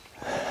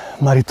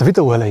Már itt a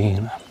videó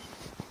elején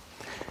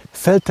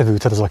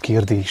feltevődhet az a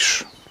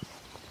kérdés,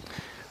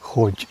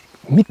 hogy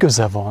mi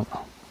köze van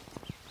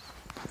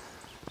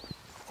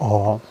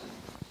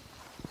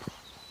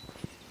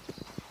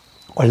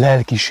a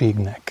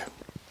lelkiségnek,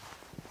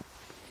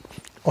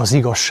 az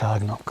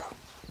igazságnak,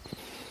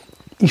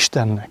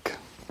 Istennek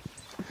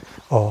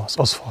az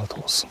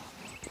aszfalthoz.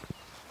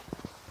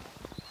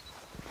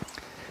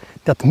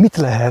 Tehát mit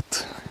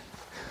lehet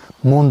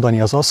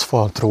mondani az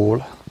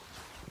aszfaltról,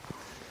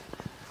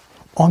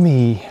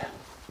 ami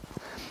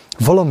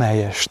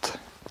valamelyest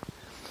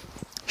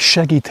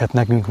segíthet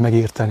nekünk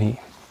megérteni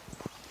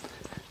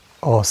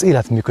az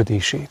élet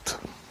működését.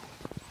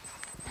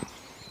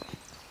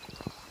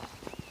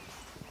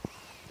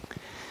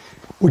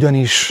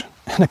 Ugyanis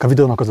ennek a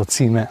videónak az a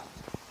címe,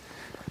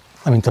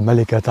 amint a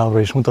mellékelt ábra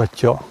is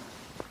mutatja,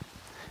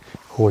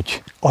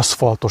 hogy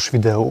aszfaltos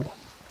videó.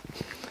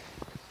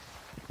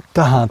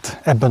 Tehát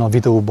ebben a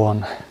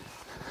videóban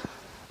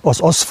az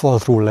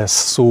aszfaltról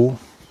lesz szó,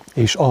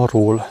 és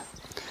arról,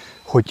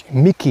 hogy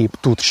miképp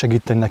tud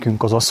segíteni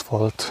nekünk az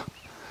aszfalt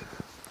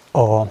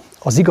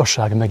az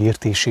igazság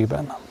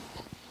megértésében.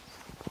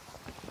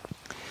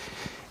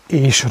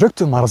 És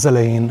rögtön már az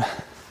elején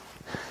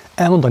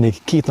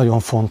elmondanék két nagyon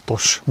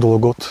fontos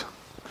dolgot,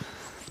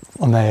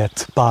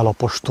 amelyet Pál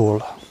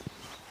apostol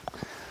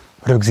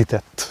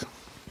rögzített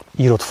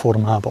írott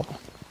formában.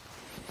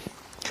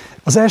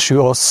 Az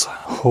első az,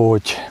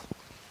 hogy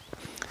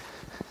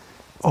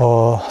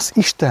az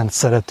Istent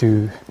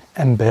szerető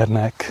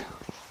embernek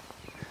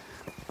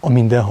a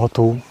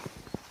mindenható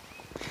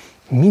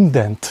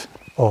mindent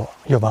a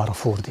javára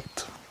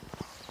fordít.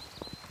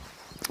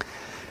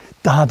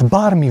 Tehát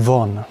bármi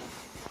van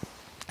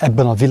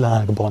ebben a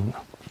világban,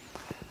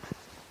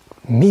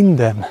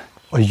 minden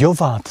a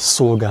javát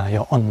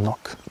szolgálja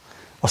annak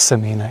a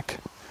személynek,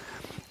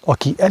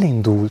 aki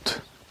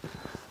elindult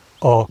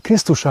a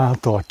Krisztus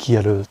által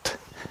kijelölt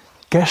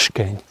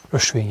keskeny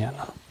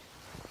ösvényen.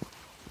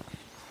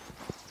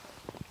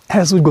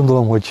 Ez úgy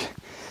gondolom, hogy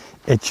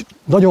egy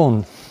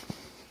nagyon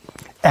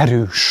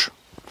erős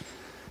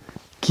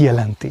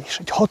kijelentés,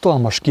 egy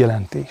hatalmas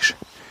kijelentés,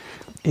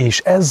 és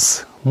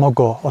ez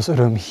maga az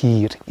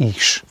örömhír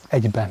is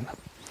egyben.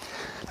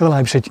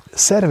 Legalábbis egy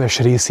szerves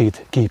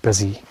részét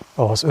képezi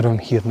az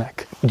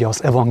örömhírnek, ugye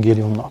az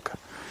evangéliumnak,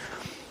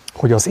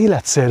 hogy az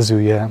élet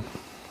szerzője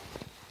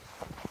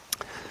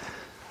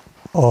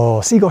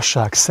az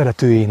igazság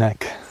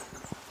szeretőjének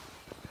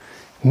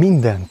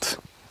mindent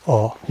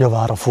a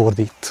javára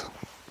fordít.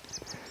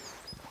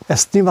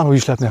 Ezt nyilván úgy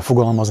is lehetne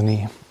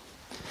fogalmazni,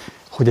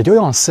 hogy egy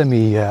olyan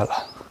személlyel,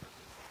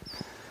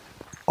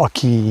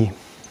 aki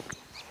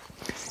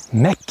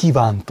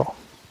megkívánta,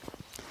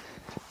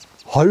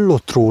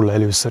 hallott róla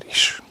először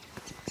is,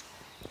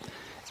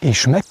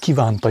 és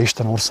megkívánta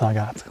Isten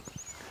országát,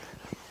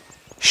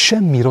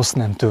 semmi rossz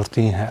nem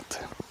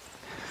történhet.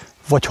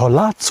 Vagy ha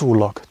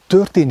látszólag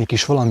történik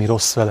is valami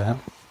rossz vele,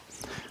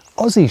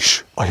 az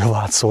is a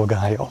javát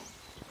szolgálja.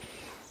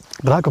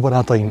 Drága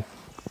barátaim,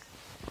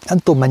 nem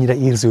tudom, mennyire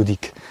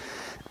érződik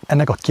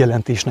ennek a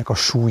kijelentésnek a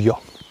súlya,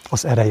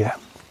 az ereje,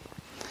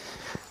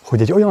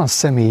 hogy egy olyan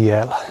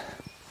személlyel,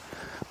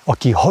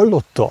 aki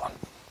hallotta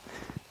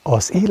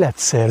az élet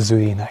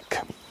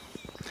szerzőjének,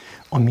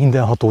 a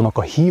mindenhatónak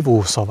a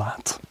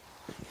hívószavát,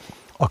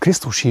 a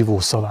Krisztus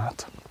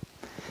hívószavát,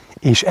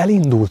 és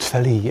elindult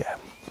feléje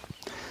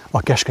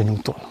a keskeny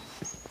úton.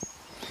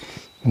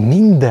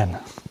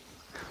 Minden,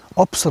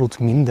 abszolút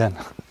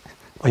minden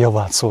a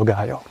javát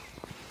szolgálja.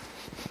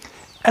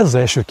 Ez az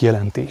első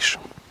kijelentés,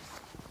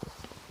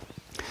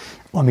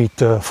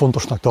 amit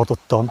fontosnak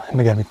tartottam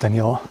megemlíteni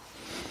a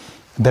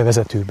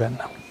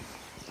bevezetőben.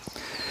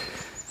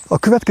 A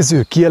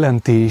következő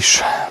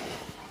kijelentés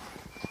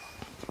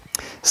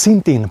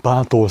szintén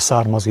Páltól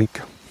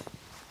származik,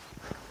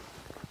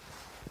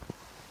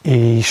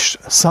 és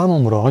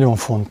számomra nagyon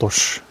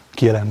fontos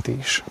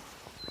kijelentés.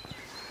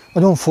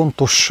 Nagyon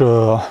fontos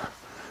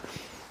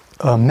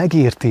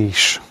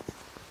megértés,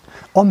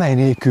 amely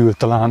nélkül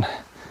talán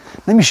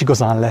nem is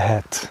igazán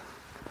lehet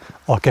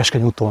a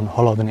keskeny úton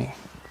haladni.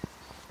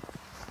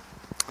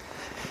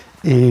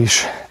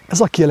 És ez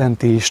a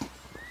kijelentés,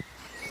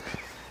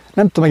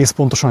 nem tudom egész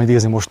pontosan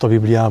idézni most a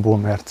Bibliából,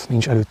 mert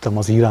nincs előttem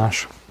az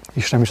írás,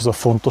 és nem is az a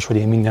fontos, hogy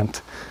én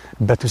mindent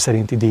betű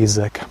szerint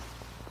idézzek.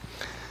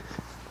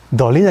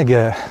 De a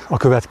lényege a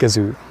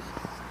következő.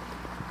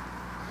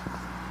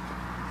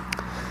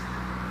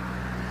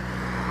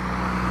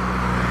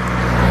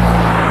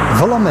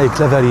 Valamelyik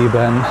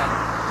levelében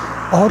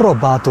arra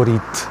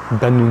bátorít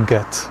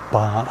bennünket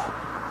Pál,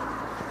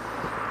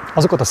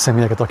 azokat a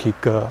személyeket,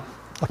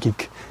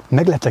 akik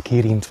meg lettek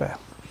érintve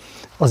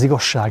az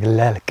igazság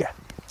lelke,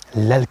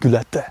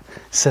 lelkülete,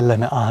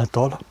 szelleme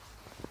által,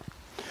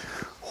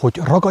 hogy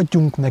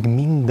ragadjunk meg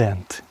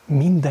mindent,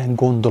 minden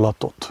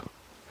gondolatot,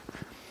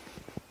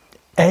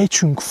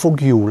 ejtsünk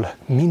fogjul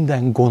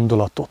minden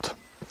gondolatot,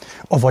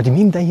 avagy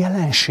minden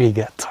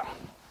jelenséget,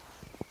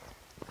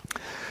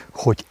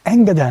 hogy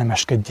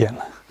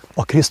engedelmeskedjen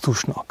a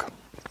Krisztusnak,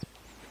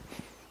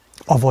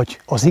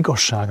 avagy az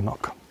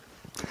igazságnak.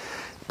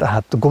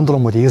 Tehát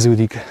gondolom, hogy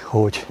érződik,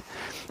 hogy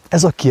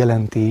ez a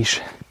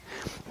kijelentés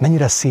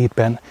mennyire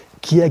szépen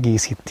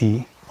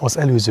kiegészíti az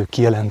előző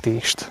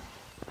kijelentést.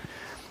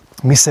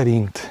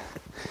 Miszerint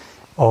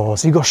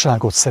az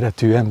igazságot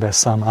szerető ember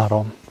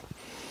számára,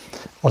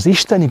 az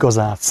Isten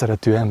igazát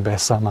szerető ember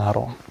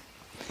számára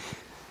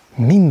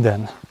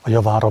minden a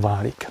javára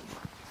válik.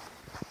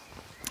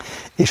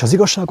 És az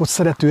igazságot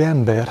szerető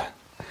ember,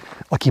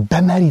 aki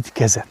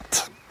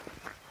bemerítkezett,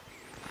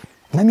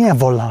 nem ilyen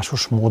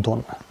vallásos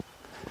módon,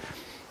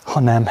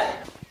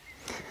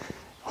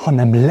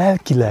 hanem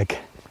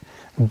lelkileg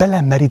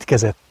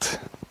belemerítkezett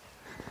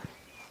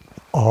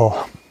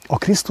a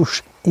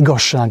Krisztus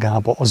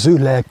igazságába, az ő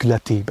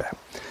lelkületébe,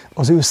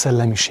 az ő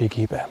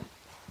szellemiségébe.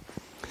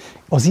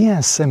 Az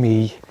ilyen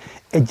személy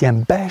egy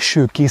ilyen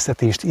belső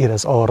késztetést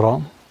érez arra,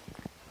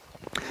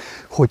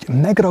 hogy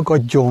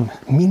megragadjon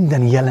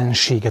minden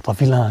jelenséget a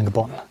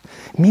világban,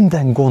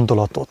 minden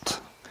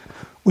gondolatot,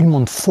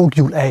 úgymond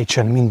fogjul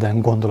ejtsen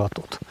minden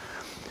gondolatot,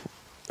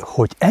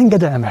 hogy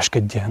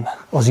engedelmeskedjen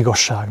az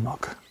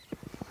igazságnak,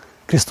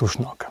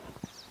 Krisztusnak.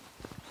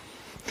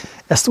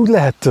 Ezt úgy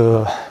lehet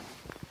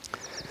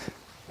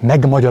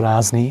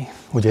megmagyarázni,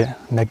 ugye,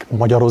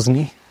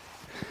 megmagyarozni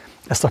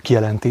ezt a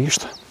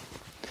kijelentést,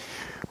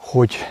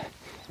 hogy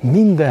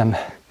minden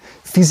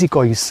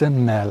fizikai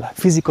szemmel,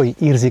 fizikai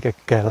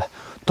érzékekkel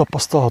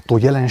tapasztalható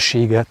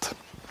jelenséget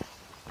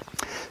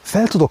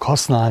fel tudok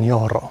használni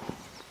arra,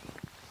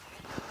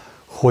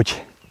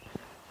 hogy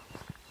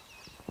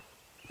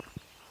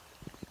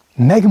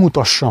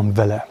megmutassam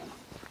vele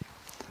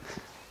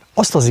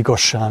azt az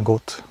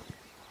igazságot,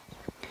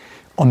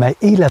 amely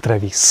életre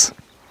visz,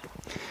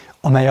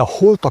 amely a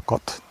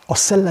holtakat, a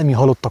szellemi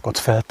halottakat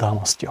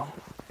feltámasztja,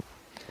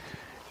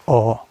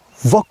 a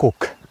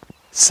vakok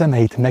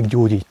szemeit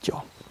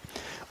meggyógyítja,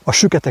 a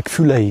süketek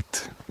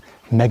füleit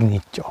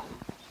megnyitja.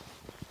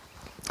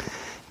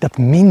 Tehát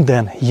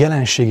minden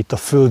jelenség itt a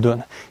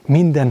Földön,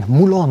 minden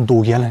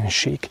mulandó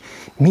jelenség,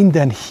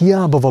 minden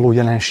hiába való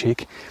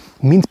jelenség,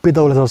 mint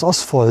például ez az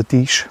aszfalt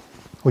is,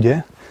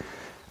 ugye,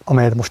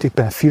 amelyet most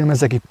éppen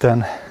filmezek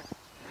itten,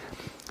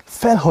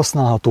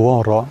 felhasználható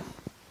arra,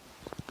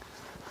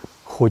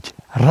 hogy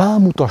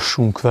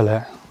rámutassunk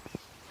vele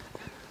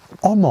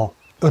ama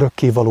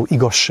örökkévaló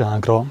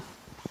igazságra,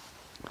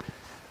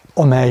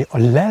 amely a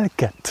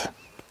lelket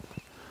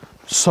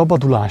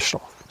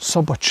szabadulásra,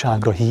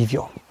 szabadságra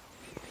hívja,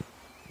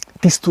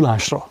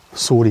 tisztulásra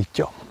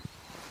szólítja.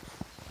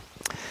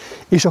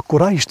 És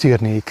akkor rá is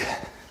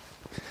térnék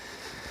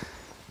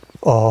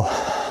a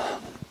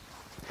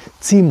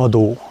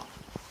címadó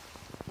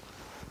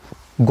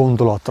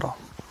gondolatra,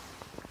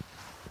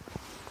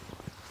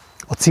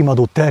 a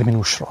címadó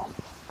terminusra,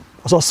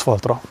 az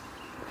aszfaltra.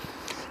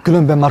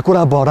 Különben már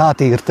korábban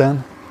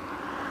rátértem,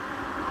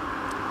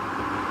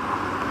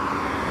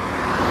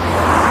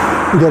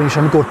 ugyanis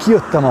amikor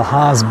kijöttem a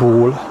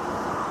házból,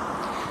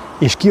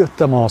 és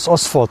kijöttem az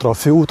aszfaltra, a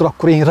főútra,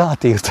 akkor én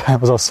rátértem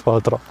az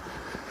aszfaltra.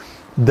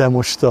 De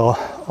most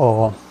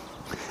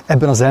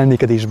ebben az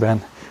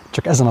elmékedésben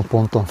csak ezen a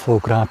ponton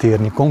fogok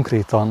rátérni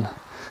konkrétan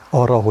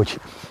arra, hogy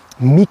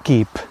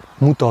miképp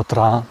mutat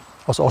rá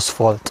az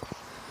aszfalt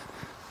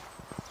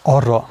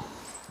arra,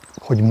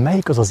 hogy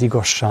melyik az az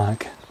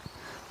igazság,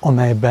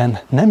 amelyben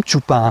nem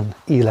csupán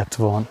élet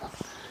van,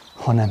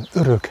 hanem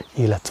örök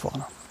élet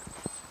van.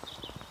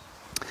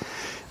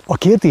 A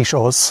kérdés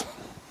az,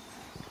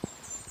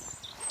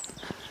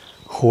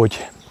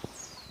 hogy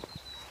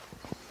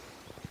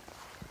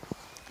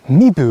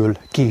miből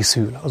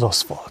készül az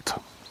aszfalt?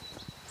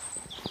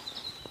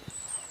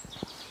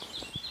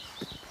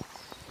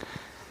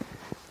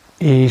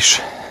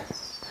 És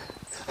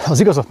az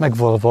igazat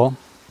megvalva,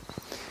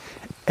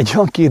 egy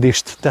olyan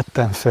kérdést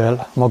tettem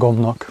fel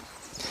magamnak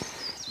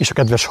és a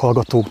kedves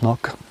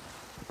hallgatóknak,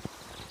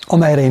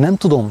 amelyre én nem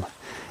tudom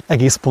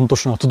egész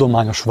pontosan a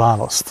tudományos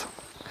választ,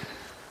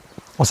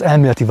 az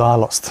elméleti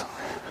választ,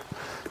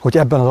 hogy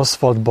ebben az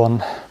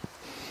aszfaltban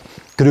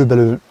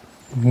körülbelül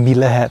mi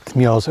lehet,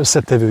 mi az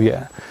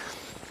összetevője.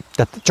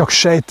 Tehát csak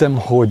sejtem,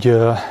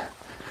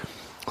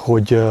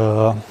 hogy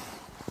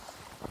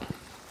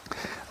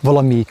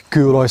valami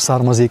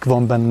kőolajszármazék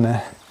van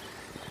benne,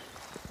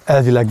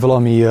 elvileg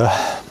valami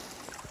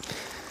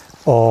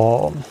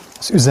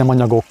az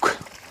üzemanyagok,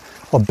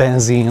 a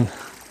benzin,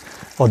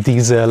 a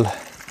dízel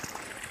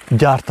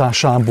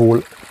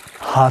gyártásából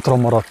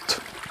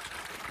hátramaradt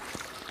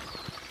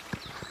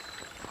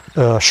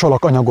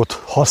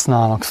salakanyagot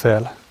használnak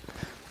fel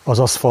az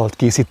aszfalt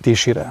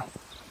készítésére.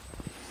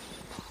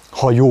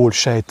 Ha jól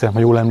sejtem, ha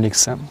jól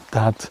emlékszem.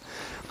 Tehát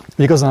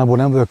igazából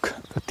nem vagyok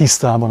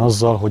tisztában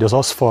azzal, hogy az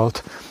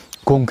aszfalt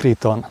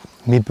konkrétan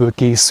miből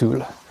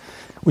készül,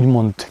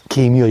 úgymond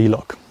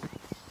kémiailag.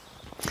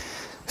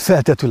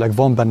 Feltetőleg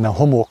van benne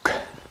homok,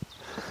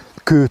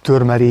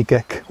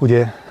 kőtörmelékek,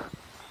 ugye,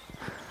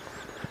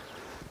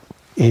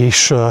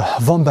 és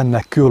van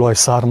benne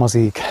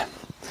kőolajszármazék,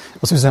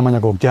 az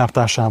üzemanyagok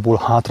gyártásából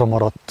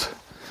hátramaradt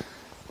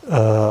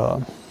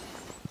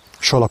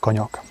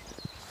salakanyag.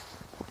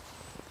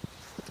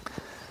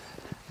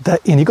 De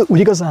én úgy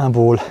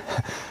igazából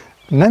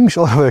nem is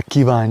arra vagyok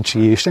kíváncsi,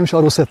 és nem is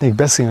arról szeretnék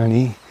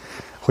beszélni,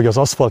 hogy az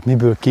aszfalt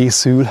miből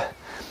készül,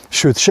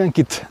 sőt,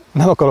 senkit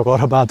nem akarok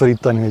arra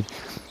bátorítani, hogy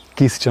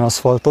készítsen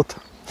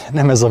aszfaltot,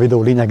 nem ez a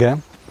videó lényege,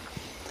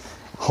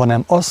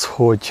 hanem az,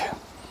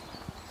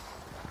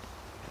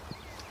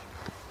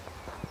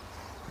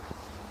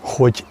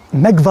 hogy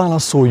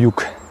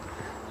megválaszoljuk,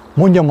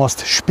 mondjam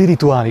azt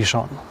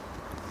spirituálisan,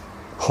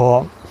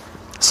 ha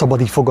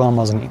szabad így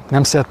fogalmazni.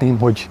 Nem szeretném,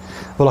 hogy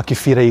valaki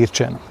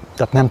félreértsen.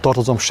 Tehát nem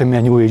tartozom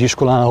semmilyen New Age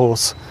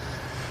iskolához,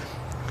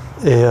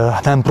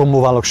 nem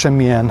promoválok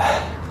semmilyen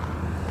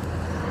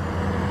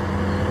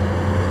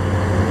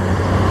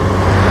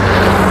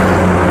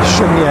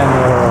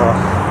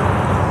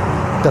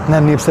tehát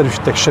nem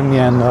népszerűsítek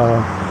semmilyen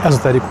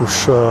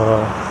ezoterikus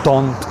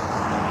tant.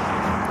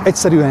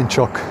 Egyszerűen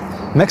csak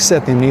meg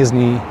szeretném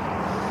nézni,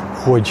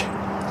 hogy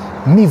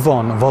mi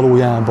van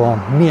valójában,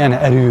 milyen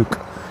erők,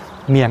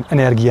 milyen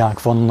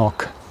energiák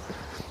vannak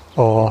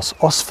az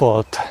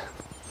aszfalt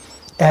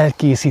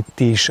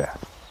elkészítése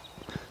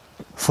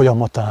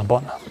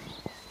folyamatában.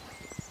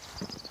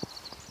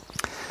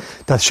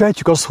 Tehát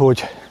sejtjük azt,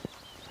 hogy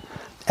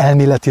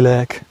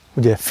elméletileg,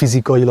 ugye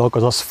fizikailag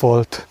az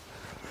aszfalt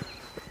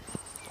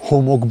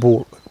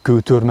homokból,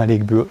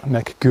 kőtörmelékből,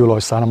 meg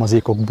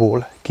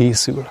kőolajszármazékokból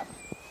készül.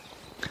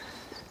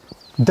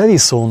 De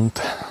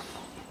viszont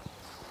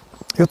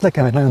jött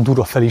nekem egy nagyon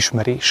durva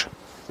felismerés,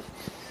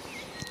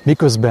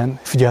 miközben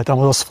figyeltem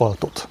az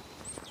aszfaltot.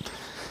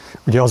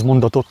 Ugye az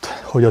mondatot,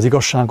 hogy az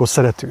igazságot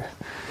szerető,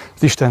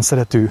 az Isten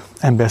szerető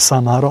ember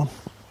számára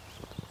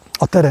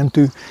a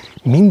teremtő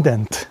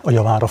mindent a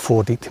javára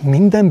fordít.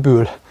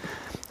 Mindenből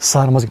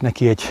származik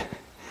neki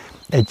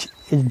egy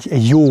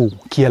jó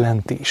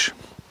kijelentés.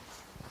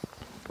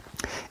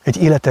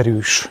 Egy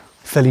életerős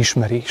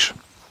felismerés.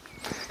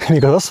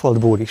 Még az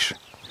aszfaltból is.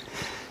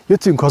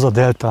 Jöttünk haza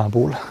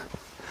deltából,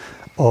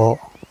 a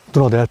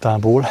Duna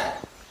deltából,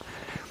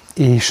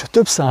 és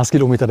több 100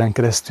 kilométeren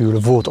keresztül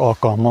volt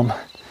alkalmam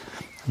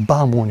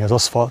bámulni az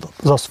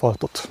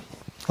aszfaltot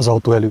az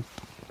autó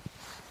előtt.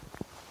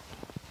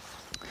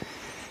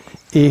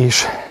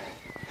 És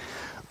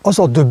az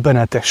a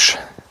döbbenetes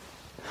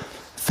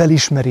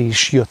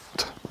felismerés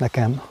jött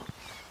nekem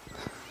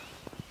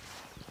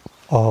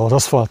az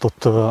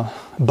aszfaltot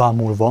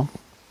bámulva,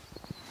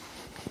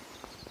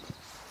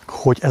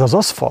 hogy ez az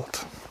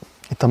aszfalt,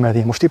 itt amelyet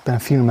én most éppen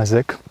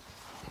filmezek,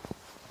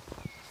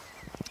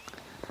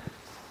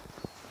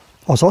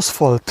 az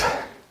aszfalt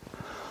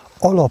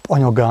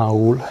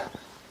alapanyagául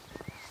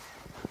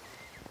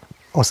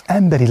az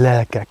emberi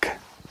lelkek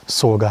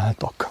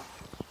szolgáltak.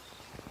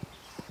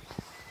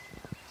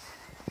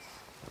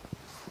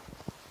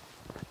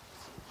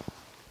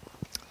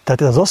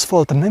 Tehát ez az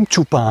aszfalt nem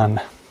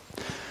csupán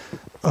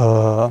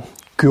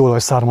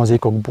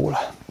kőolajszármazékokból,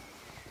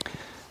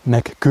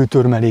 meg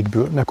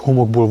kőtörmelékből, meg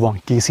homokból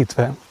van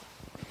készítve,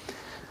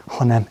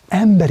 hanem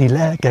emberi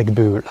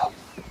lelkekből.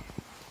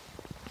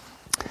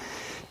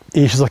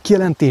 És ez a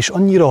kijelentés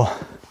annyira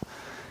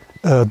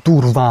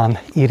durván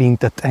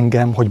érintett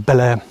engem, hogy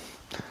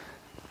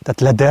tehát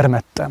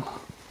ledermettem,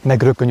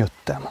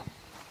 megrökönyödtem.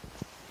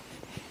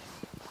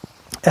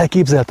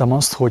 Elképzeltem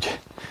azt,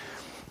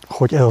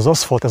 hogy ez az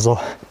aszfalt,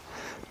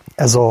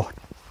 ez a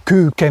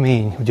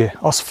kőkemény, ugye,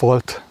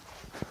 aszfalt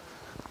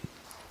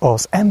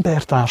az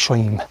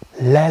embertársaim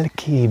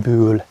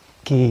lelkéből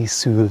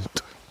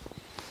készült.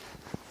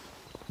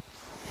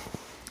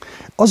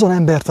 Azon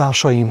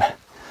embertársaim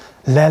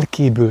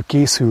lelkéből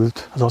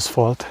készült az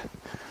aszfalt,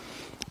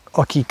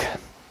 akik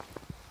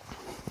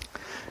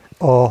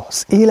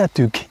az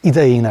életük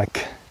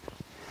idejének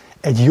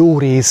egy jó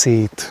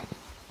részét,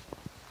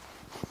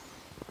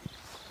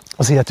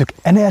 az életük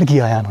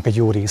energiájának egy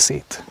jó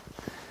részét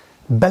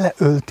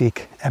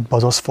beleölték ebbe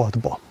az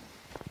aszfaltba.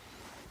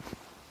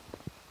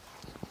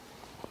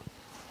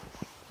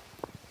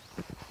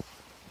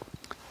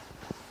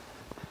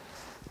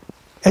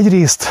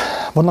 Egyrészt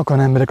vannak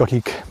olyan emberek,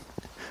 akik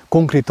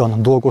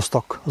konkrétan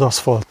dolgoztak az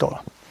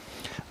aszfalttal,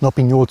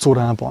 napi 8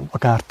 órában,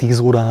 akár 10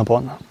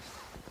 órában,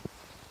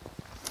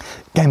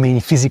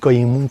 kemény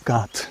fizikai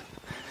munkát,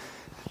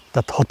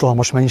 tehát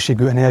hatalmas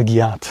mennyiségű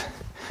energiát,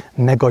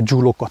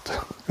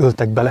 megadzsúlokat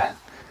öltek bele,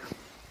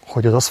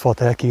 hogy az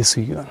aszfalt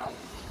elkészüljön.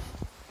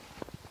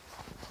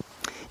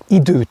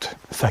 Időt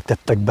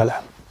fektettek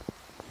bele.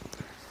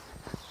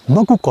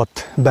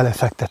 Magukat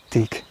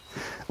belefektették.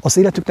 Az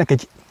életüknek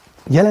egy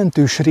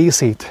jelentős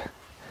részét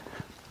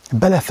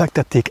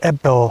belefektették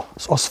ebbe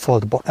az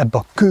aszfaltba, ebbe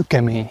a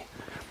kőkemény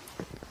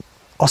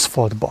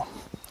aszfaltba.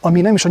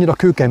 Ami nem is annyira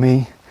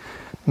kőkemény,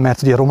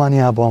 mert ugye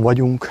Romániában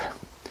vagyunk,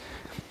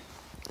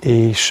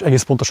 és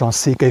egész pontosan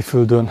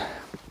Székelyföldön,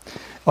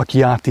 aki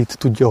járt itt,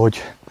 tudja,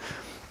 hogy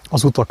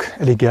az utak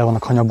elég el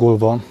vannak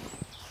hanyagolva.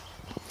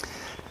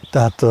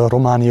 Tehát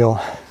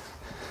Románia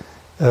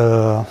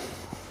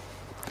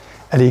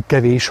elég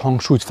kevés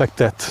hangsúlyt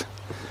fektet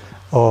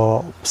a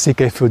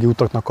székelyföldi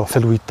utaknak a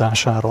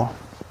felújítására,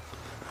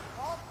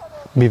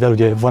 mivel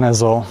ugye van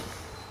ez az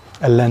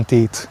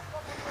ellentét,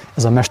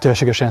 ez a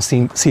mesterségesen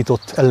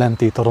szított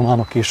ellentét a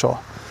románok és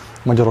a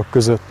magyarok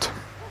között.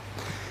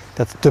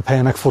 Tehát több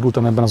helyen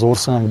megfordultam ebben az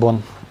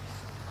országban,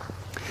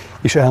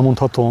 és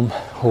elmondhatom,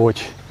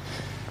 hogy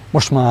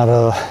most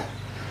már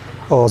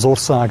az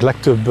ország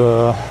legtöbb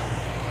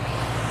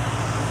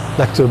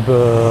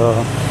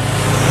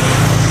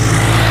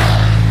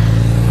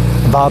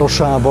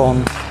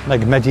városában,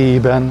 meg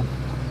megyében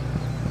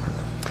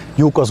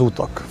jók az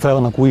utak, fel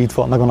vannak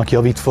újítva, meg vannak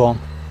javítva,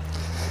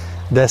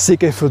 de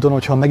Székelyföldön,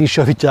 hogyha meg is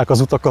javítják az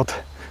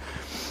utakat,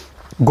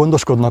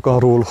 gondoskodnak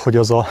arról, hogy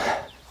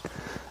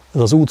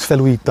az út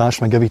felújítás,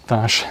 meg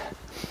javítás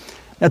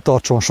ne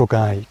tartson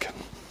sokáig.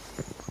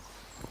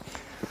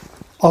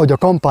 Ahogy a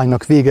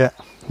kampánynak vége,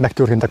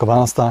 megtörténtek a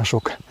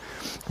választások,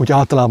 úgy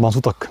általában az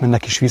utak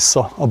mennek is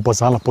vissza abba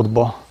az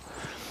állapotba,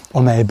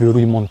 amelyből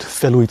úgymond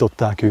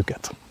felújították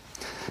őket.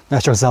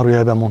 Ezt csak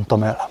zárójelben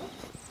mondtam el.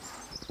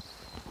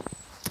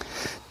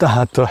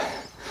 Tehát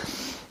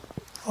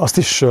azt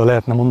is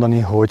lehetne mondani,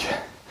 hogy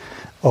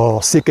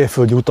a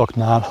székelyföldi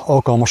utaknál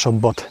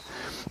alkalmasabbat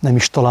nem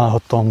is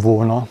találhattam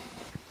volna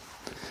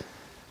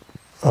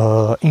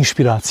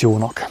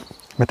inspirációnak.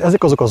 Mert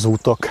ezek azok az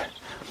utak,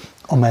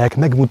 amelyek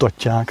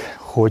megmutatják,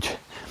 hogy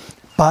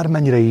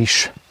bármennyire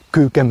is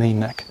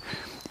kőkeménynek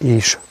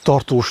és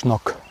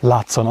tartósnak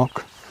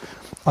látszanak,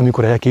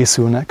 amikor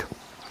elkészülnek,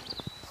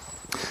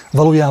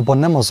 valójában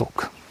nem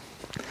azok.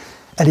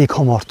 Elég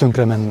hamar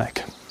tönkre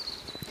mennek.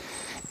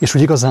 És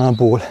úgy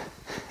igazából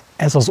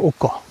ez az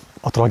oka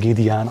a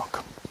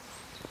tragédiának.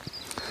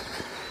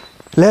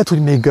 Lehet,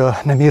 hogy még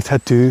nem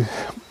érthető,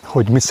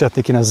 hogy mit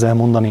szeretnék én ezzel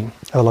mondani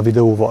el a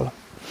videóval.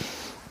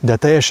 De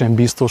teljesen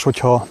biztos,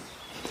 hogyha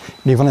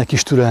még van egy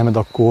kis türelmed,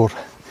 akkor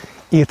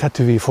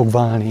érthetővé fog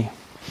válni,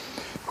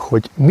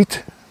 hogy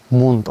mit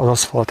mond az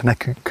aszfalt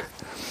nekünk,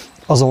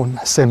 azon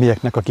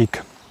személyeknek,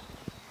 akik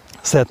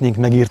szeretnénk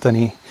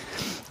megérteni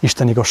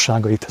Isten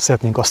igazságait,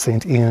 szeretnénk azt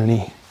szerint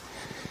élni,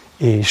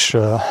 és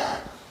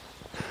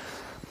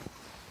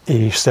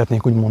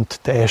szeretnénk úgymond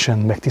teljesen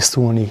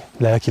megtisztulni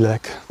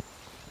lelkileg,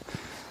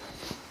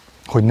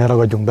 hogy ne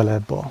ragadjunk bele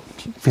ebbe a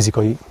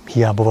fizikai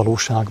hiába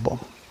valóságba.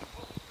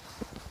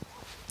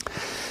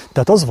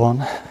 Tehát az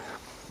van,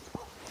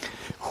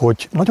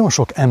 hogy nagyon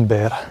sok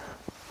ember,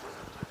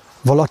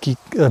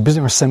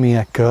 bizonyos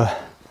személyek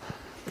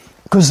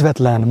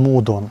közvetlen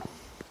módon,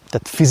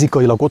 tehát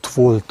fizikailag ott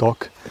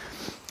voltak,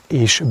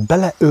 és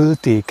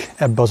beleölték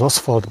ebbe az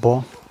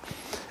aszfaltba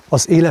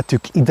az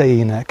életük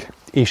idejének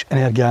és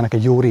energiának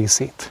egy jó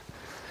részét.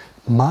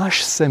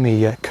 Más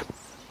személyek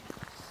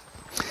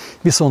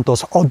viszont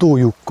az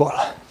adójukkal,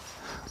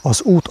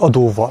 az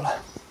útadóval,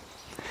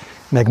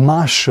 meg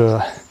más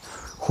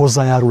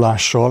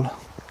hozzájárulással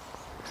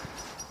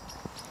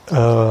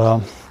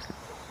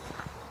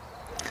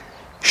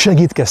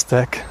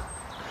segítkeztek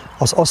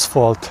az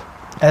aszfalt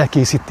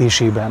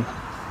elkészítésében.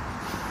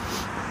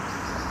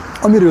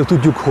 Amiről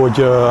tudjuk,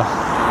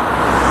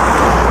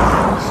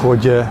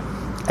 hogy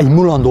egy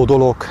mulandó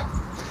dolog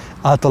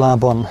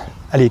általában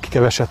elég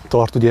keveset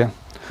tart, ugye,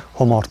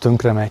 hamar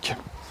tönkre megy.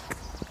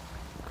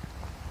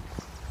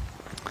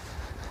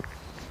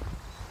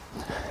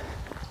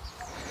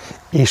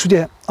 És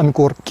ugye,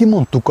 amikor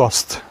kimondtuk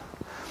azt,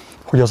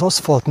 hogy az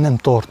aszfalt nem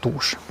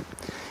tartós,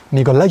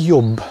 még a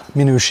legjobb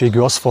minőségű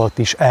aszfalt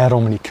is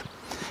elromlik,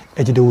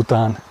 egy idő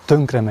után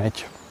tönkre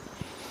megy,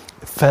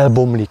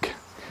 felbomlik,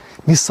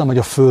 visszamegy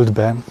a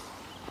földbe,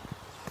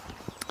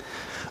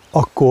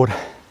 akkor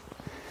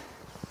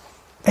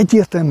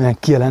egyértelműen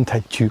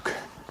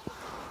kijelenthetjük,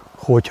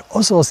 hogy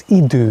az az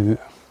idő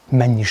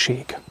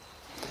mennyiség,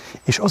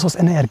 és az az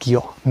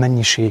energia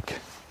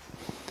mennyiség,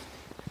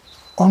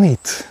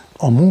 amit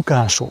a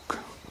munkások,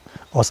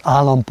 az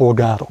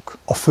állampolgárok,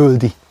 a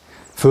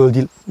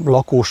földi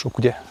lakósok,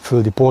 ugye,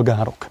 földi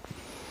polgárok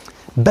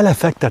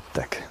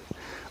belefektettek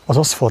az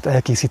aszfalt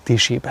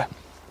elkészítésébe,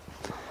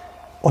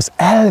 az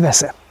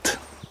elveszett,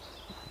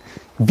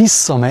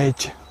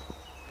 visszamegy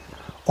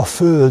a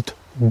föld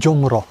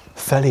gyomra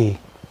felé.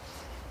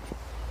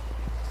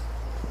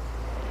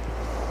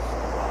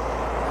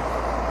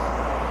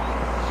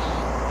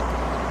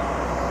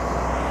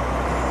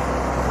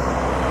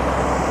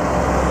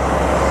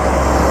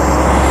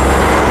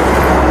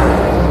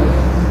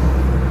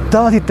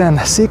 Tehát itten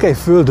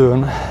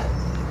Székelyföldön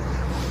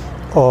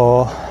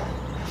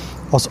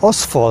az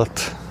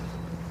aszfalt,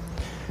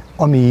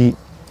 ami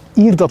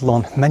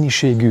irdatlan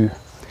mennyiségű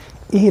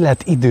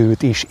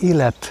életidőt és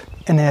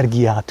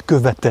életenergiát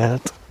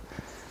követelt,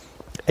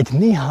 egy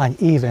néhány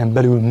éven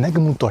belül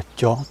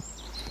megmutatja,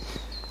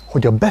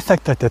 hogy a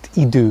befektetett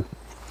idő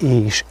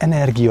és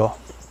energia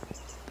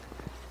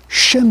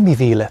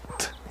semmivé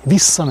lett,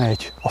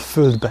 visszamegy a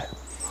földbe,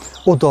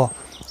 oda,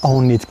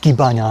 ahonnét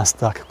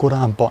kibányázták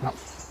korábban.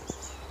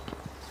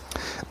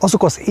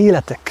 Azok az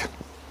életek,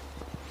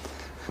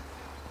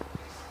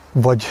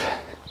 vagy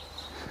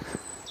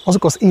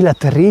azok az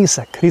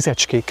életrészek,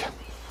 részecskék,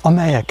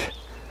 amelyek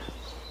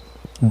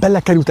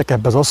belekerültek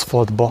ebbe az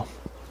aszfaltba,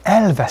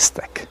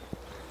 elvesztek,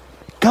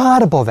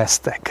 kárba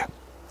vesztek.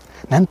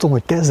 Nem tudom,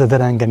 hogy kezd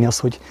derengeni az,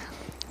 hogy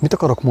mit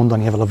akarok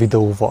mondani ezzel a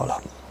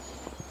videóval.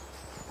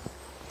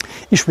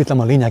 Ismétlem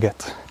a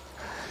lényeget.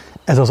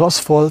 Ez az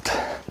aszfalt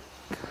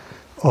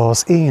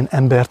az én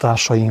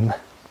embertársaim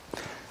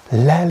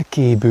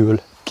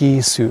lelkéből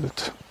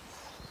készült.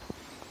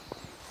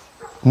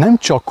 Nem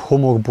csak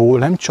homokból,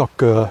 nem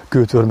csak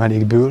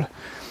kőtörmelékből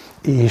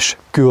és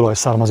kőolaj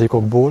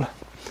származékokból,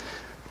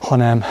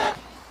 hanem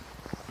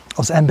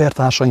az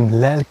embertársaim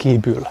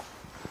lelkéből.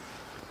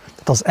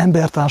 Tehát az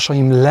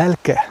embertársaim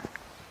lelke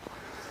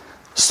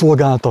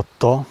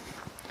szolgáltatta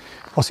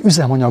az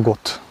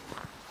üzemanyagot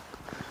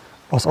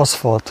az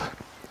aszfalt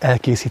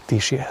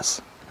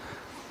elkészítéséhez.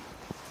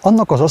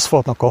 Annak az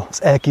aszfaltnak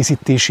az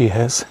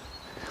elkészítéséhez,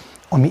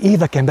 ami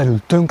éveken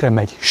belül tönkre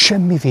megy,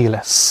 semmivé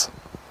lesz.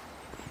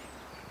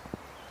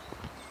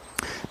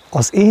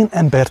 Az én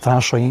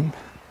embertársaim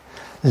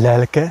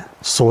lelke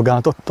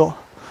szolgáltatta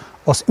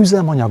az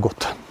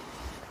üzemanyagot.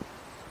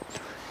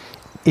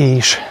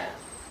 És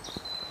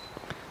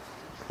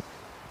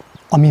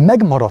ami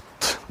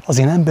megmaradt az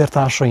én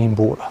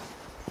embertársaimból,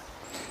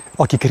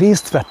 akik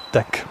részt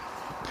vettek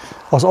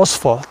az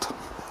aszfalt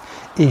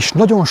és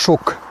nagyon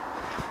sok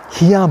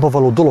hiába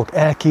való dolog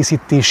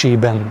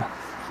elkészítésében,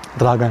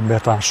 drága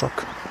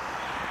embertársak,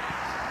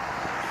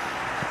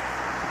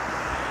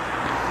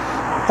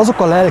 azok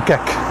a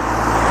lelkek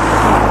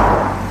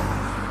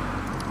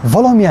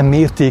valamilyen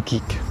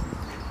mértékig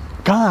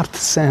kárt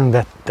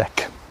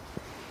szenvedtek.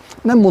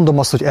 Nem mondom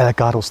azt, hogy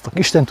elkároztak.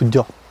 Isten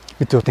tudja,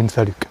 mi történt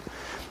velük.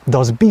 De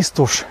az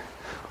biztos,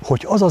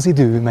 hogy az az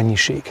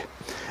időmennyiség,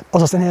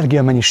 az az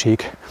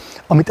energiamennyiség,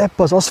 amit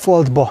ebbe az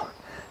aszfaltba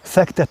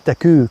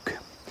fektettek ők,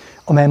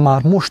 amely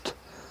már most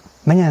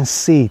menjen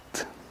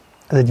szét,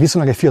 ez egy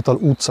viszonylag fiatal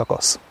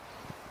útszakasz.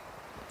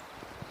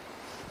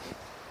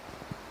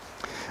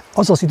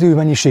 Az az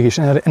időmennyiség és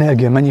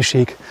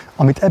energiamennyiség,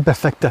 amit ebbe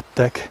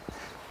fektettek,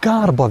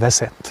 kárba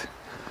veszett.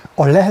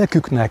 A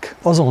lelküknek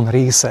azon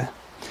része,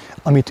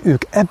 amit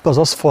ők ebbe az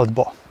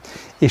aszfaltba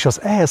és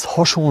az ehhez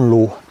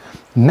hasonló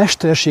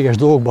mesterséges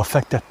dolgokba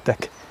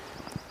fektettek,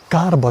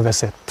 kárba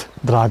veszett,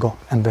 drága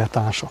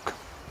embertársak.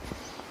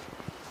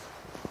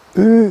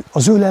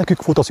 Az ő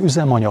lelkük volt az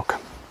üzemanyag.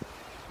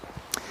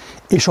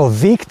 És a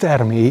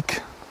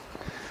végtermék,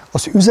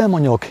 az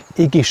üzemanyag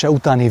égése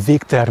utáni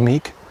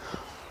végtermék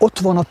ott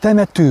van a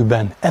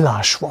temetőben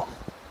elásva.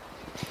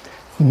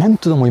 Nem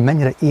tudom, hogy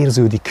mennyire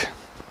érződik,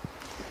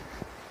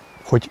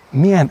 hogy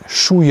milyen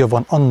súlya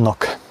van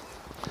annak,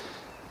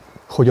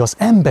 hogy az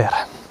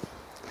ember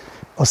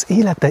az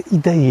élete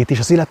idejét és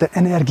az élete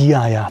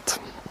energiáját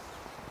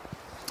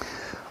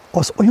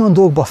az olyan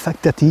dolgokba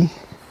fekteti,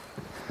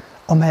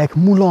 amelyek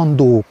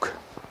mulandók,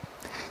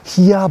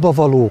 hiába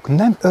valók,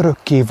 nem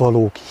örökké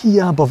valók,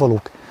 hiába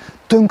valók,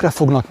 tönkre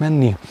fognak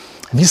menni,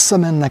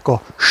 visszamennek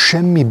a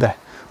semmibe,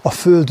 a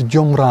föld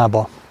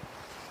gyomrába.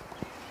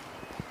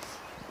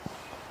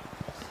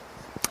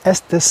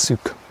 Ezt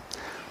tesszük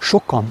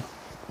sokan,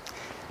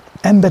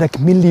 emberek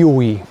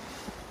milliói,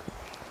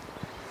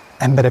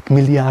 emberek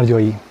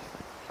milliárdjai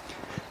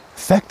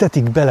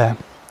fektetik bele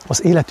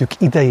az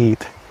életük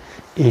idejét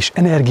és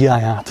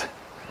energiáját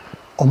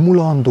a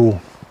mulandó,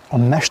 a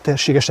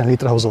mesterségesen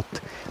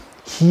létrehozott,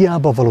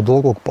 hiába való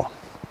dolgokba.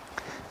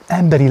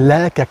 Emberi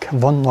lelkek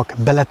vannak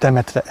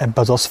beletemetve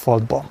ebbe az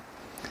aszfaltba,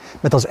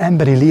 mert az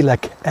emberi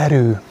lélek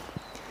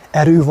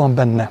erő van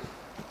benne.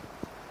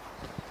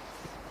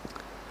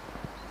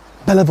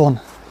 Bele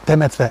van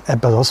temetve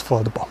ebbe az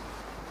aszfaltba.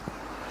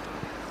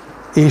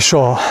 És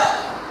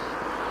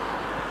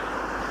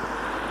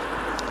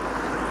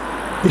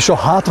a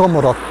hátra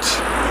maradt,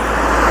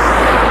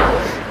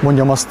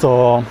 mondjam azt,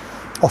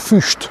 a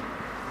füst,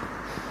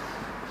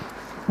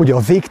 ugye a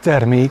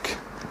végtermék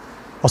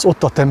az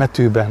ott a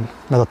temetőben,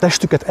 mert a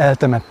testüket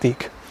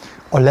eltemették,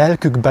 a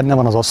lelkük benne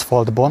van az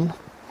aszfaltban,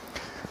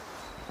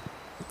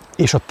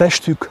 és a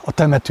testük a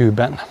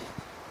temetőben.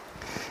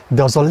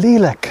 De az a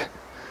lélek,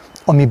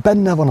 ami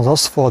benne van az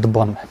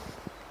aszfaltban,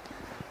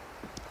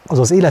 az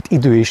az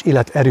életidő és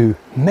életerő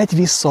megy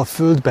vissza a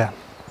földbe.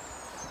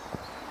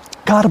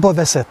 Kárba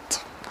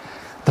veszett,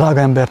 drága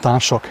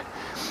embertársak.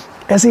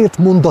 Ezért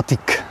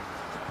mondatik,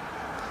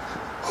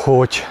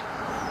 hogy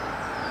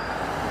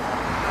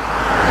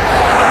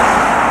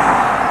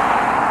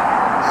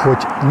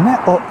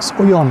ne az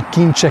olyan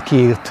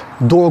kincsekért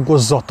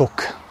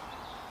dolgozzatok,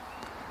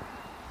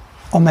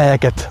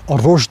 amelyeket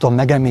a rozsda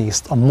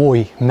megemészt, a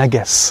moly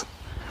megesz,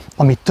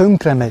 ami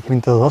tönkre megy,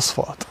 mint az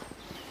aszfalt,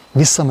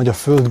 visszamegy a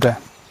földbe,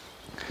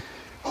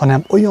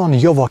 hanem olyan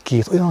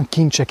javakért, olyan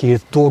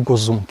kincsekért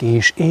dolgozzunk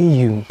és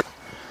éljünk,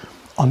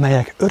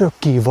 amelyek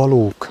örökké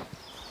valók,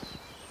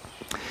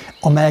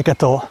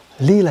 amelyeket a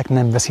lélek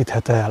nem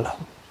veszíthet el.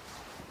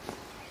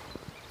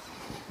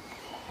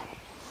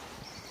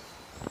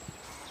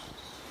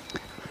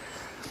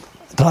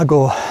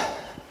 Drága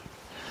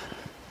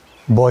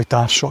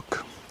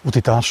bajtársak,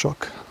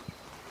 utitársak,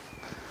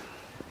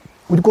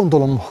 úgy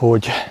gondolom,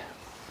 hogy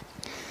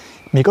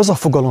még az a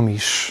fogalom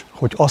is,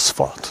 hogy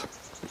aszfalt,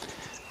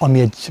 ami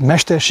egy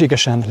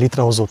mesterségesen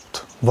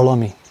létrehozott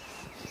valami,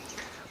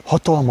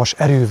 hatalmas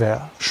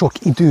erővel, sok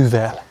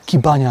idővel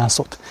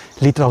kibányászott,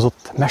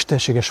 létrehozott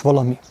mesterséges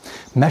valami,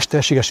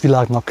 mesterséges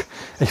világnak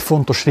egy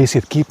fontos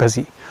részét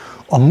képezi.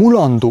 A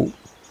mulandó,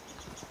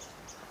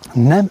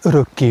 nem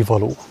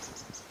örökkévaló,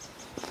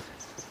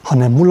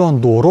 hanem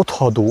mulandó,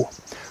 rothadó,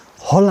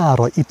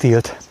 halálra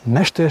ítélt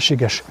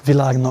mesterséges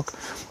világnak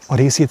a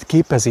részét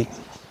képezi.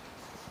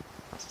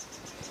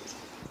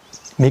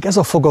 Még ez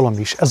a fogalom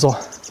is,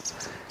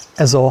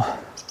 ez a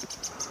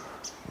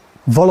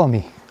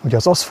valami, ugye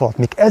az aszfalt,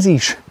 még ez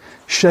is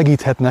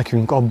segíthet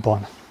nekünk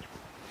abban,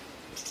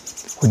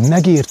 hogy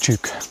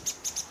megértsük,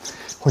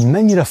 hogy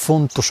mennyire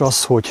fontos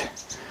az, hogy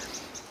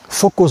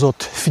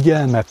fokozott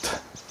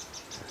figyelmet,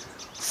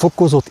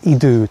 fokozott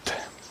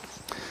időt,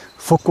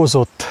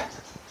 fokozott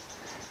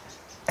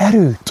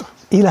erőt,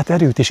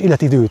 életerőt és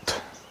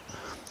életidőt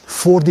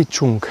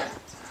fordítsunk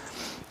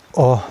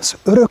az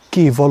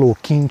örökké való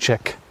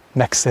kincsek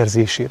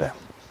megszerzésére.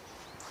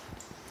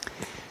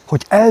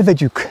 Hogy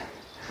elvegyük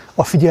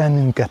a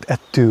figyelmünket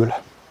ettől,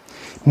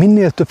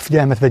 minél több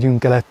figyelmet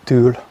vegyünk el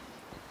ettől,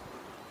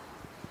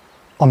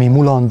 ami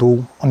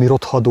mulandó, ami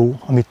rothadó,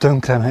 ami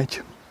tönkre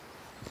megy,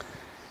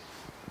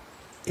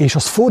 és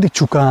azt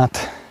fordítsuk át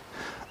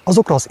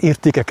azokra az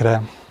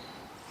értékekre,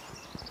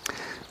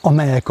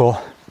 amelyek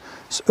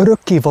az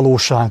örökké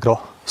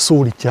valóságra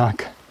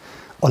szólítják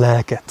a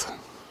lelket.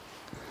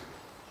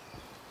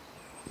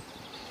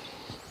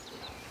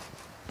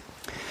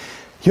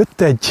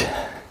 Jött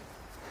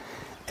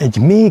egy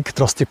még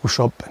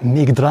drasztikusabb,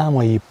 még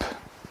drámaibb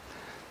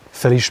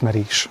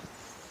felismerés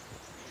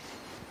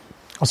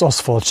az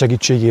aszfalt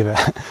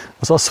segítségével,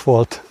 az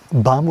aszfalt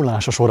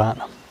bámulása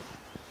során.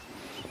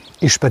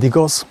 És pedig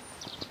az,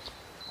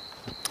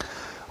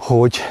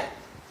 hogy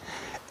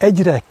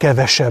egyre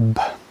kevesebb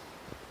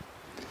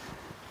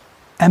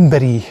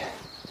emberi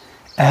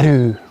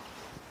erő,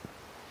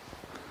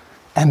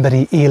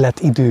 emberi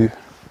életidő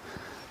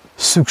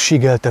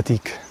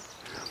szükségeltetik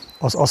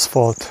az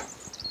aszfalt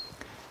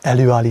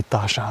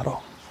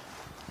előállítására.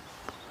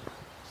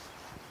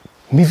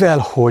 Mivel,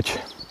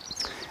 hogy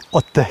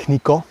a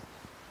technika,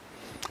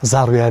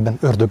 zárójelben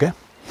ördöge,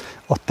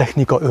 a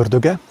technika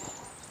ördöge,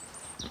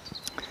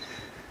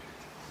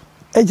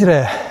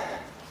 egyre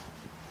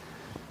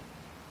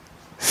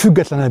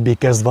függetlenebbé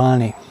kezd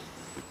válni.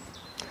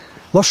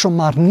 Lassan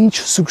már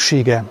nincs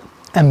szüksége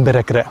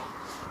emberekre.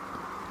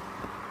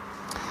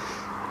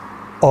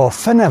 A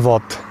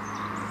fenevad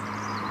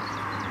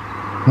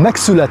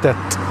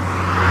megszületett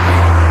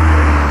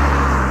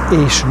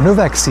és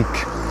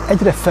növekszik,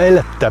 egyre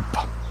fejlettebb,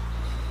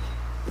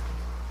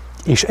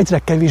 és egyre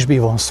kevésbé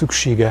van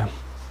szüksége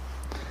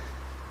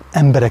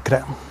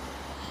emberekre.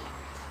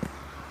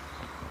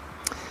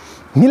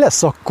 Mi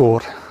lesz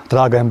akkor,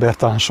 drága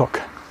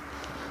embertársak,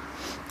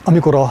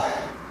 amikor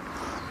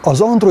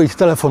az Android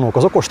telefonok,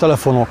 az okos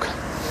telefonok,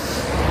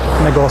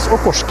 meg az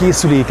okos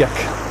készülékek,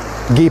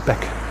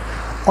 gépek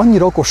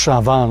annyira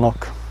okossá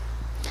válnak,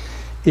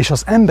 és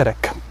az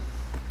emberek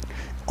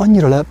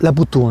annyira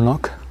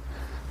lebutulnak,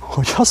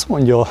 hogy azt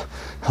mondja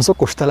az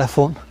okos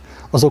telefon,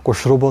 az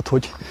okos robot,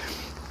 hogy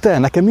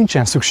nekem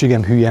nincsen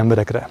szükségem hülye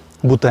emberekre,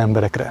 buta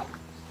emberekre.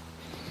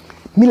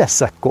 Mi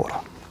lesz ekkor?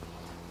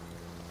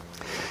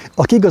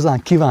 Aki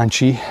igazán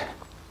kíváncsi,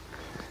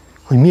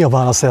 hogy mi a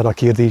válasz erre a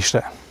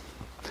kérdésre,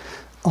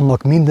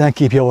 annak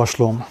mindenképp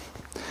javaslom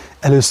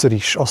először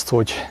is azt,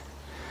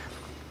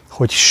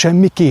 hogy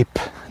semmiképp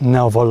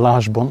ne a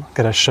vallásban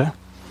keresse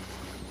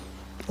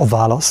a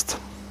választ,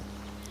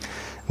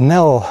 ne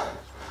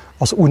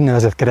az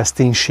úgynevezett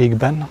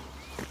kereszténységben,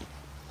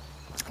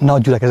 ne a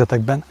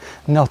gyülekezetekben,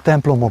 ne a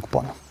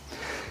templomokban,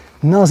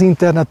 ne az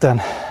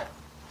interneten,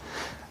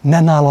 ne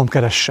nálam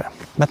keresse,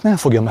 mert nem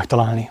fogja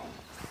megtalálni,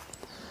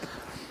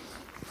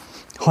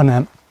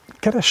 hanem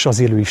keresse az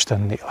élő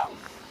Istennél.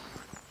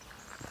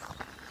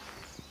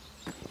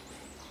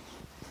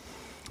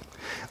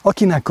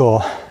 Akinek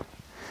a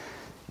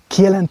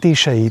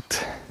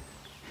kijelentéseit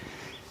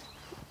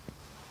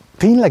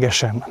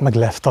ténylegesen meg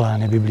lehet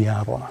találni a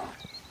Bibliában.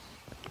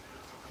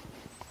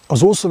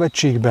 Az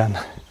Ószövetségben,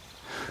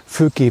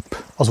 főképp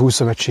az Új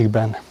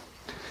Szövetségben,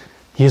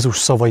 Jézus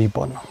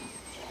szavaiban.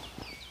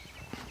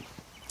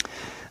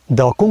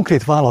 De a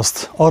konkrét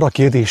választ arra a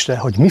kérdésre,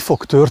 hogy mi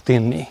fog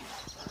történni,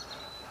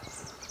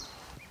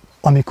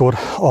 amikor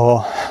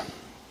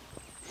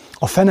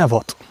a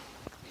fenevad,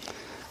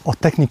 a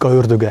technika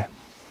ördöge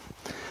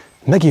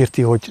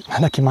megérti, hogy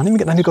neki már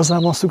nem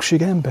igazán van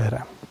szüksége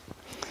emberre.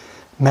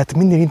 Mert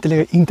minél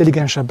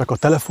intelligensebbek a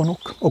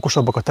telefonok,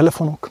 okosabbak a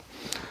telefonok,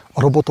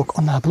 a robotok,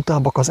 annál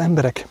butábbak az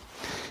emberek.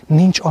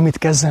 Nincs, amit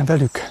kezdjen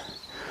velük.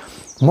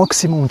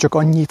 Maximum csak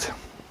annyit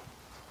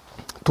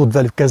tud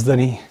velük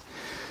kezdeni,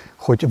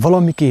 hogy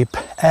valamiképp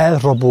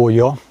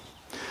elrabolja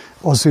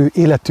az ő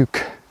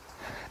életük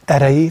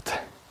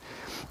erejét,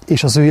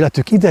 és az ő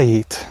életük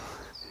idejét,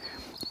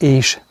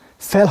 és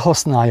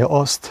felhasználja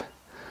azt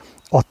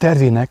a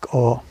tervének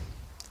a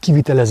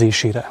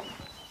kivitelezésére.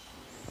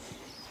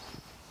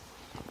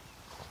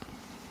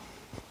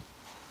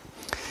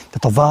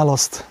 Tehát a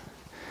választ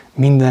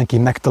mindenki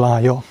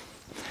megtalálja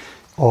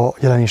a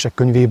Jelenések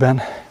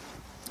könyvében,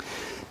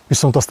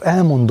 viszont azt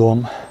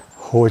elmondom,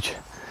 hogy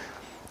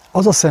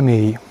az a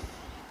személy,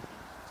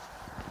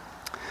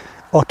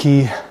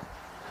 aki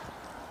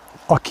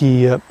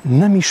aki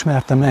nem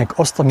ismerte meg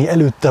azt, ami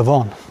előtte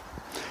van,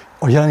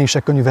 a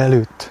Jelenések könyve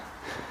előtt,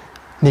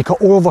 még ha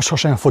olvasva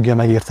sem fogja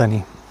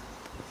megérteni.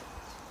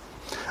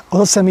 Az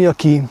a személy,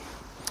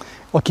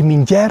 aki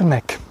mint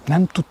gyermek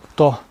nem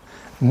tudta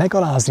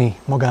megalázni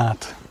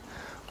magát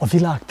a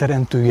világ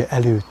teremtője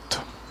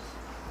előtt.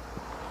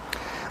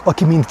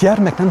 Aki mint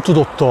gyermek nem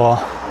tudott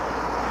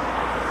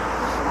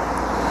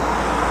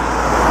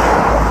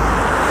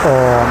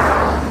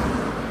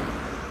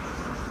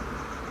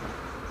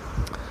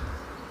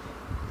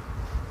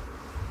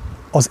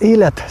az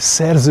élet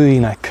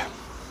szerzőinek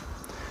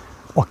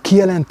a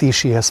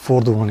kijelentéséhez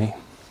fordulni,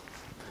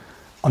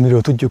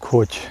 amiről tudjuk,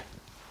 hogy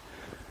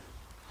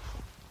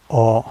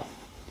a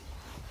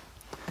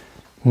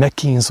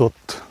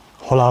megkínzott,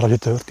 halálra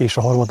tört és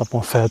a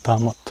harmadnapon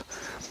feltámadt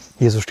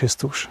Jézus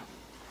Krisztus.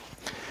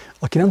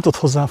 Aki nem tud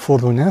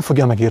hozzáfordulni, nem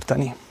fogja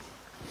megérteni.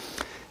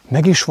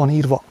 Meg is van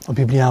írva a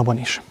Bibliában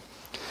is,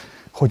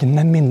 hogy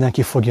nem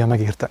mindenki fogja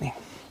megérteni.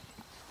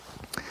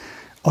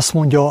 Azt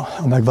mondja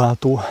a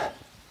megváltó,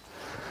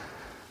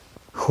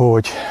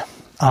 hogy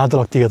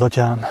áldalak téged,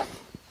 Atyám,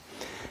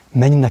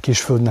 mennynek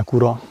és földnek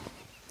Ura,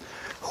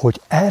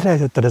 hogy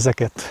elrejtetted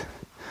ezeket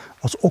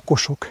az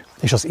okosok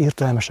és az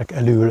értelmesek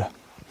elől,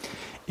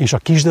 és a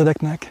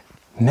kisdedeknek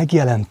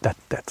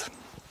megjelentetted.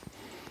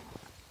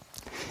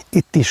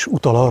 Itt is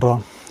utal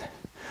arra,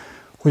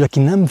 hogy aki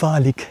nem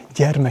válik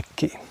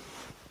gyermekké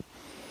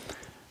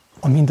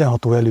a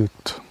mindenható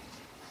előtt,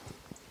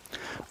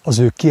 az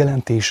ő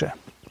kijelentése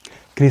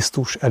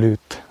Krisztus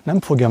előtt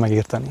nem fogja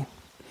megérteni.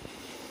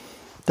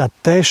 Tehát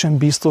teljesen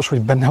biztos,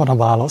 hogy benne van a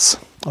válasz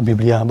a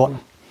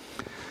Bibliában,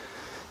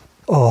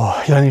 a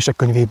Jelenések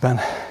könyvében,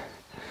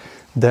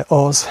 de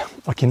az,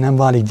 aki nem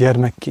válik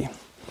gyermekké,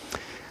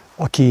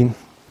 aki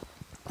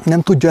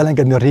nem tudja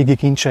elengedni a régi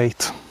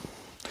kincseit,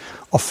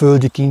 a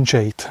földi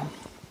kincseit,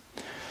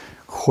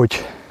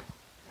 hogy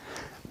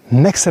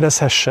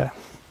megszerezhesse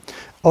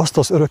azt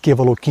az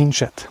örökkévaló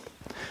kincset,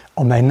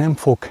 amely nem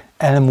fog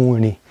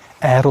elmúlni,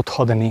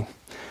 elrothadni,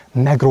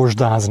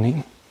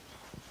 megrozsdázni.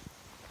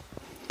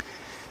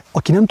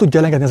 Aki nem tudja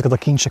elengedni ezeket a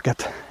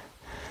kincseket,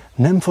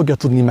 nem fogja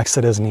tudni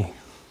megszerezni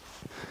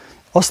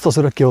azt az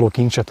örökkévaló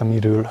kincset,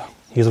 amiről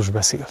Jézus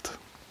beszélt.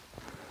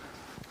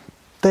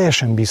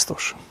 Teljesen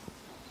biztos.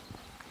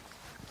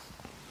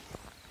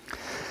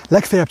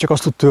 Legfeljebb csak az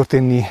tud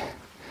történni,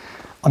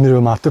 amiről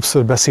már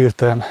többször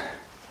beszéltem,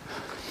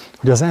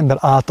 hogy az ember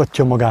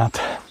áltatja magát,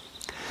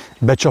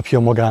 becsapja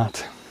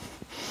magát,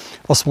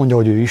 azt mondja,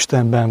 hogy ő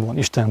Istenben van,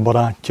 Isten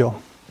barátja,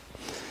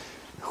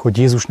 hogy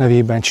Jézus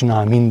nevében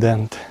csinál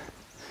mindent,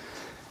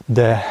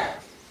 de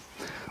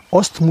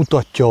azt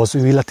mutatja az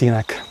ő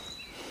életének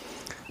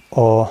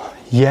a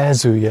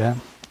jelzője,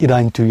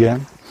 iránytűje,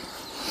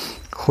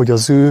 hogy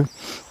az ő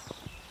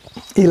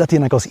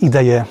életének az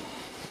ideje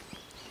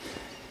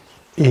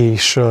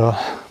és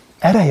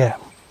ereje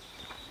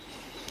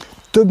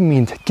több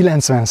mint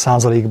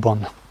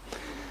 90%-ban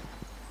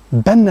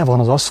benne van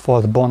az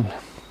aszfaltban,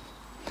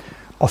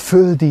 a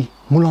földi,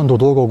 mulandó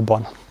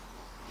dolgokban,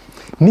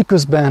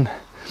 miközben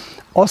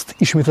azt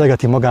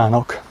ismételgeti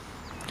magának,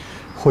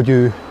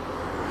 hogy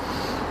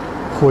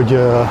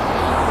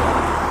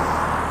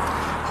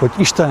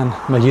Isten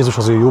meg Jézus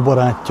az ő jó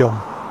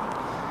barátja,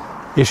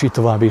 és így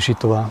tovább, és így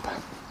tovább.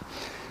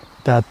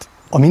 Tehát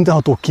a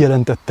mindenható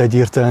kijelentette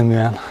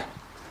egyértelműen,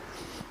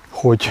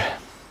 hogy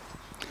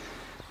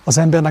az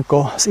embernek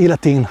az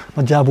életén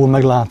nagyjából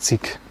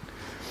meglátszik,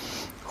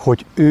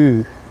 hogy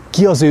ő,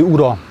 ki az ő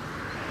ura,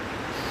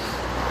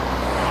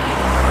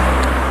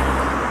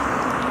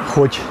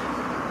 hogy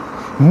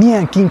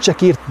milyen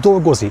kincsekért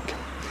dolgozik,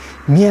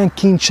 milyen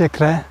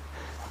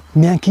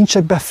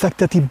kincsekbe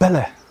fekteti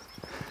bele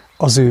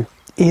az ő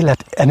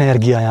élet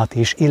energiáját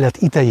és élet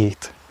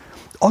idejét.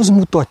 Az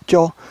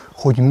mutatja,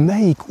 hogy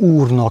melyik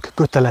úrnak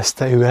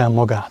kötelezte ő el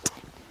magát.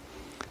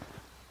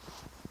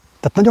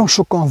 Tehát nagyon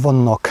sokan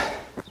vannak,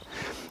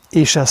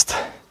 és ezt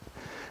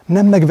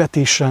nem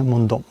megvetéssel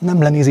mondom,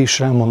 nem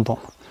lenézéssel mondom,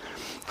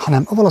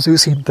 hanem avval az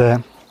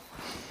őszinte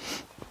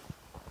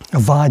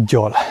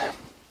vággyal,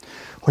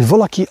 hogy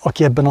valaki,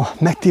 aki ebben a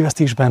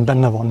megtévesztésben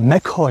benne van,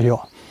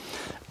 meghallja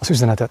az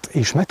üzenetet,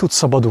 és meg tud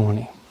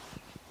szabadulni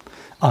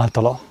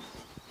általa.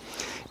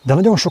 De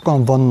nagyon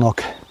sokan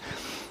vannak,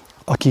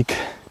 akik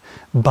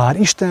bár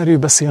Istenről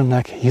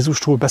beszélnek,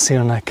 Jézusról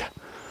beszélnek,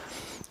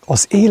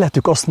 az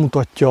életük azt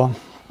mutatja,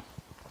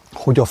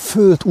 hogy a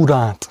föld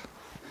urát,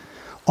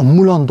 a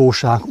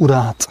mulandóság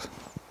urát,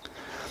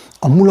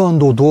 a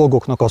mulandó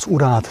dolgoknak az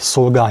urát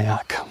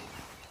szolgálják.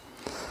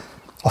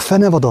 A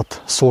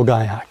fenevadat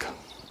szolgálják.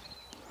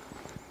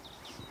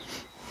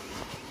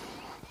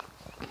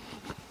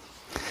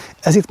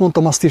 Ezért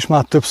mondtam azt is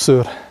már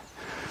többször,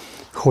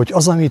 hogy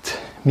az,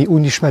 amit mi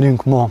úgy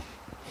ismerünk ma,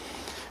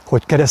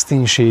 hogy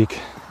kereszténység,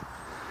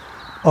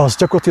 az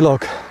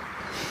gyakorlatilag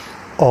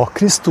a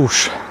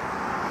Krisztus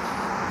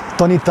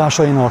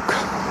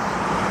tanításainak,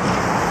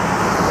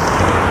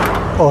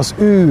 az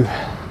ő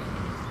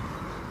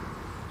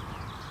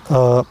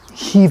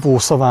hívó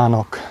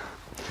szavának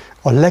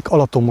a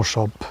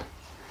legalatomosabb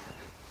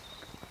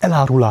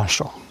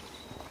elárulása.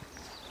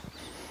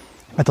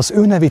 Mert az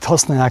ő nevét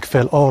használják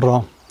fel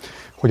arra,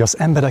 hogy az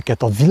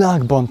embereket a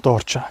világban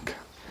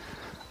tartsák,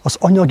 az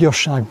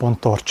anyagiasságban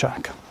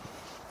tartsák.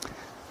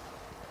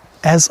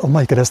 Ez a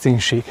mai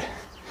kereszténység.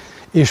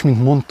 És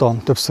mint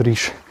mondtam többször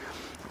is,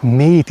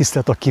 mély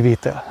tisztelet a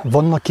kivétel.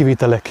 Vannak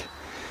kivételek.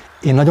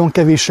 Én nagyon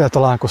kevéssel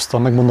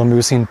találkoztam, megmondom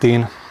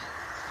őszintén.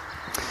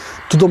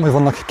 Tudom, hogy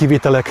vannak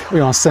kivételek,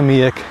 olyan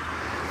személyek,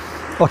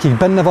 akik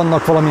benne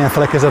vannak valamilyen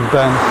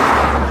felekezetben,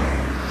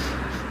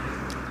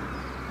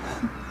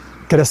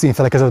 keresztény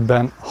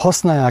felekezetben,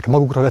 használják,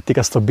 magukra vették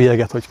ezt a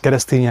bélyeget, hogy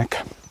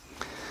keresztények,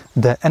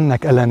 de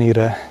ennek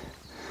ellenére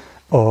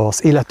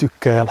az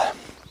életükkel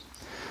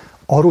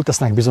arról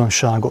tesznek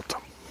bizonyságot,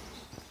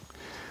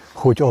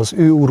 hogy az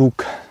ő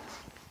úruk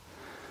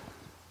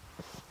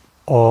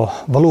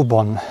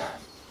valóban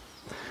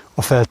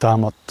a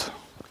feltámadt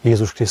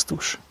Jézus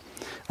Krisztus,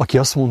 aki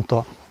azt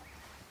mondta,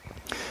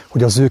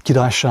 hogy az ő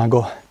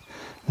királysága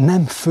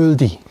nem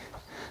földi,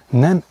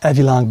 nem e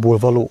világból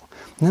való,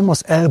 nem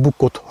az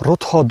elbukott,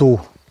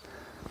 rothadó,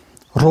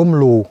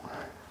 romló,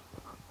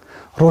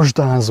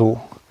 rozsdázó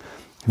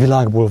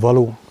világból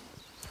való.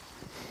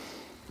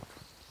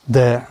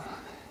 De,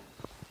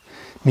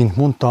 mint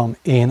mondtam,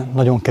 én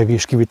nagyon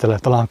kevés kivétellel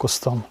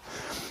találkoztam.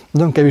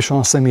 Nagyon kevés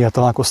olyan személlyel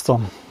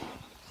találkoztam,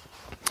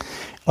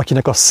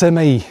 akinek a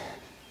szemei,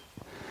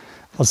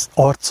 az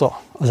arca,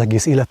 az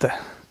egész élete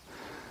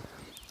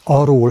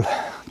arról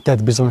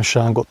tett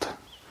bizonyságot,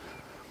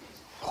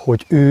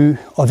 hogy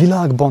ő a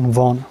világban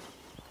van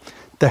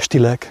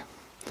testileg,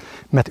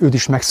 mert őt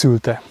is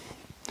megszülte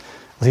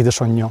az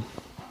édesanyja.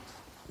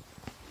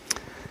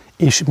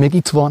 És még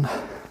itt van,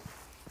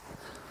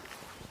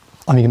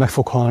 amíg meg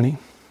fog halni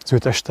az ő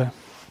teste,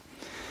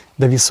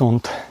 de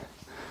viszont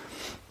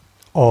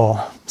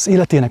az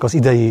életének az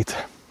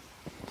idejét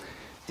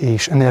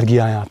és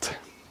energiáját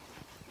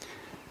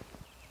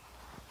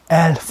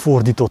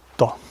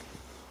elfordította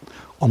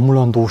a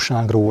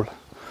mulandóságról,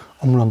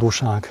 a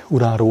mulandóság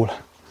uráról,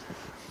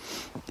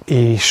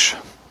 és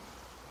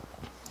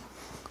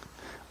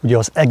ugye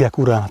az egek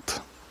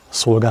urát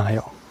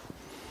szolgálja.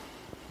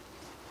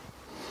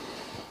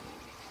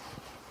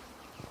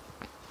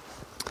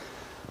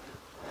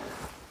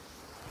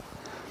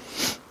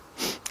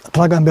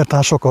 Drága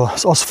embertársak,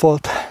 az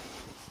aszfalt,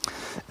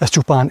 ez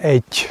csupán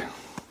egy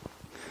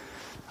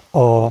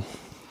a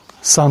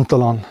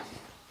számtalan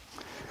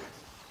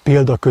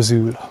példa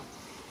közül,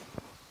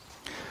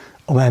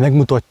 amely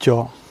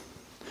megmutatja,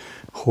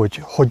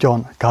 hogy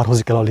hogyan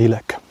kárhozik el a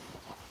lélek.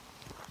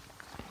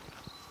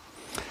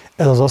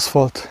 Ez az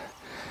aszfalt,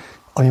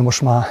 ami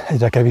most már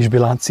egyre kevésbé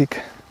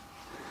látszik,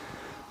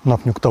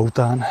 napnyugta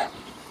után.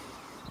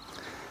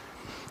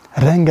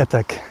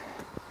 Rengeteg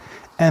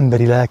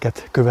emberi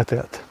lelket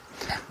követelt.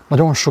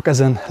 Nagyon sok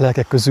ezen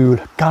lelkek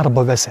közül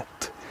kárba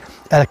veszett,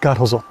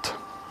 elkárhozott,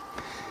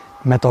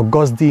 mert a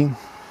gazdi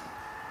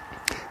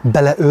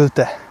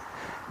beleölte,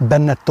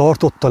 benne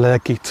tartotta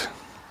lelkét,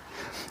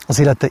 az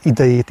élete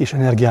idejét és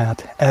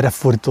energiáját erre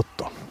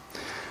fordította.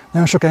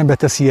 Nagyon sok ember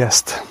teszi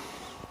ezt.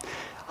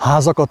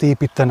 Házakat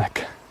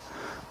építenek,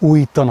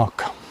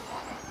 újítanak,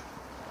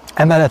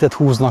 emeletet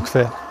húznak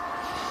fel,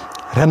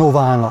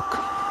 renoválnak,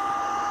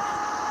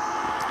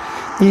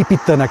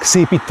 építenek,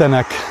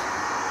 szépítenek,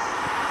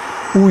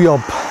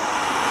 újabb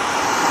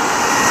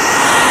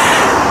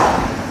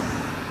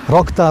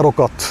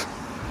raktárokat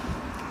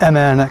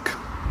emelnek,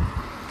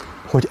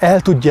 hogy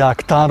el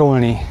tudják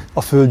tárolni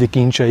a földi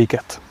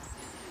kincseiket.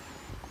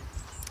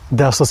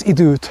 De azt az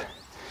időt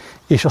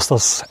és azt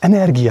az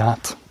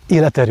energiát,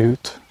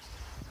 életerőt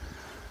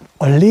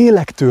a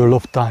lélektől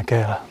lopták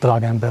el,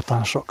 drága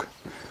embertársak,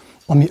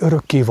 ami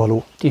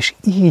örökkévaló, és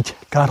így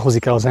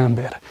kárhozik el az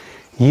ember.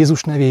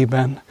 Jézus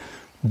nevében,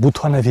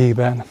 Buddha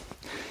nevében,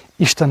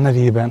 Isten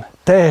nevében,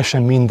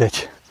 teljesen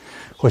mindegy,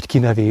 hogy ki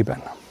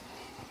nevében.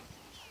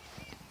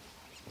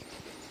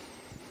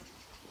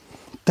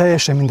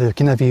 Teljesen mindegy, hogy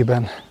ki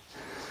nevében,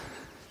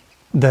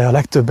 de a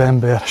legtöbb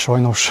ember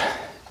sajnos,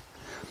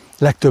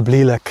 legtöbb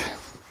lélek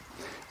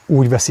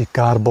úgy veszik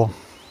kárba,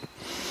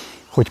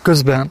 hogy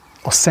közben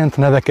a szent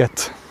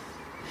neveket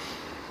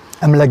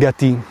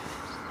emlegeti,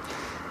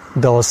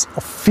 de a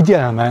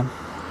figyelme,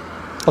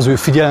 az ő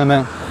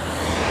figyelme,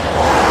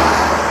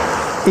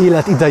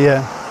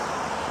 életideje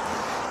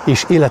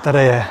és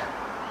életereje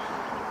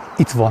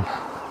itt van,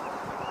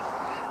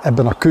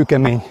 ebben a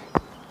kőkemény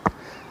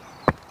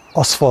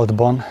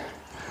aszfaltban,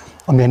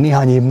 amilyen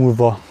néhány év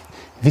múlva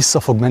vissza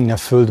fog menni a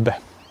földbe,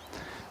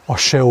 a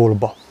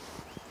Seolba,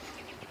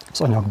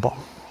 az anyagba.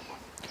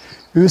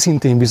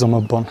 Őszintén bízom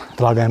abban,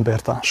 drága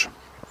embertárs,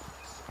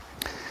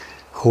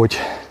 hogy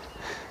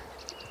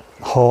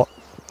ha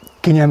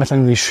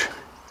kényelmetlenül is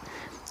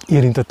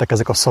érintettek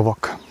ezek a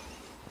szavak,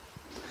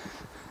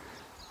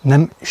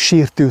 nem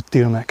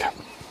sértődtél meg,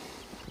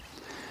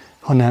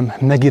 hanem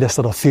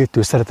megérezted a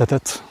féltő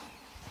szeretetet,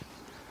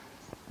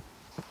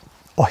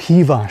 a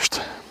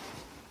hívást,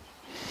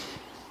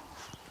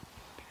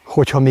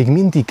 hogyha még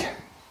mindig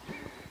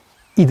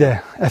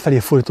efelé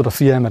fordítod a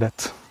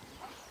figyelmedet,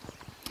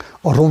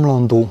 a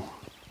romlandó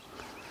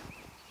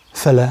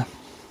fele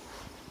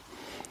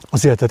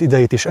az életed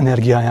idejét és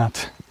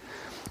energiáját,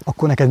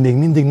 akkor neked még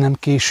mindig nem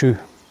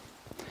késő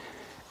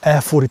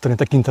elfordítani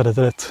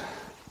tekintetedet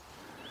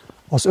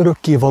az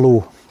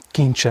örökkévaló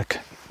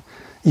kincsek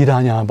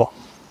irányába.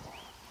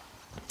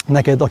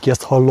 Neked, aki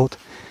ezt hallott,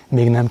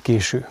 még nem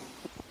késő.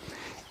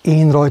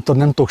 Én rajtad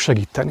nem tudok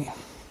segíteni.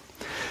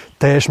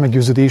 Teljes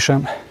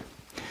meggyőződésem,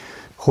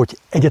 hogy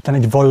egyetlen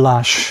egy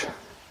vallás,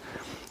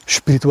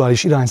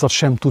 spirituális irányzat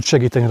sem tud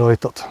segíteni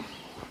rajtad.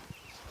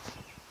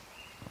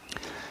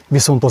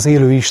 Viszont az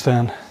élő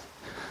Isten,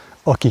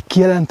 aki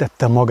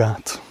kijelentette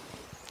magát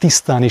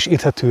tisztán és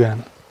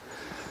érthetően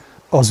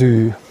az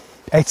ő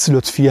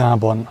egyszülött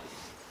fiában,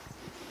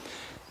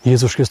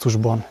 Jézus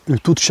Krisztusban, ő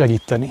tud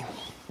segíteni.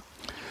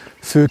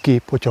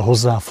 Főképp, hogyha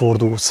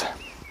hozzáfordulsz,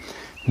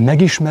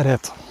 megismered,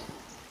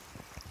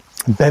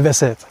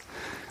 beveszed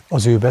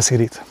az ő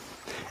beszédét,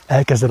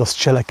 elkezded azt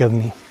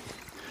cselekedni,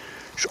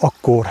 és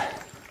akkor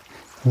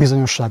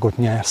bizonyosságot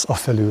nyersz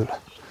afelől,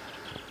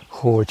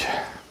 hogy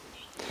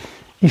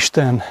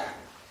Isten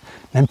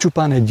nem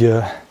csupán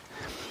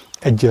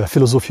egy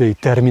filozófiai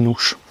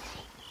terminus,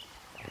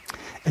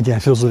 egy ilyen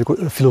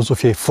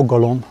filozófiai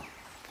fogalom,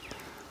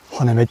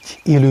 hanem egy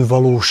élő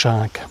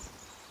valóság,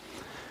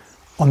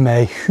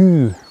 amely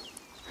hű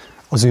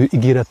az ő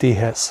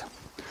ígéretéhez,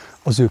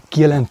 az ő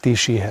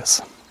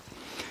kijelentéséhez,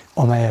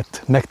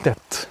 amelyet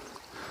megtett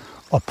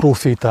a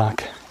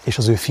próféták és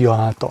az ő fia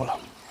által.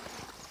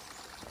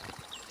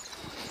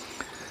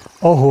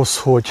 Ahhoz,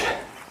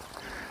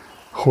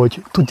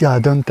 hogy tudjál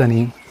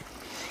dönteni,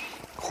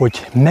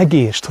 hogy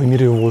megértsd, hogy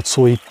miről volt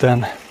szó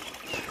itten,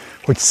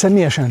 hogy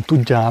személyesen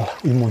tudjál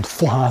úgymond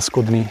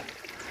fohászkodni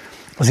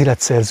az élet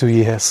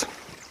szerzőjéhez,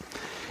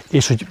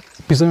 és hogy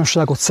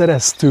bizonyosságot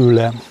szerezz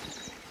tőle,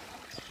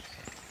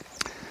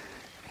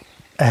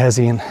 ehhez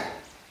én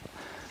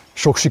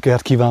sok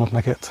sikert kívánok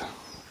neked,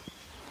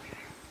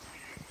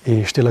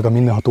 és tényleg a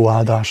mindenható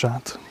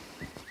áldását,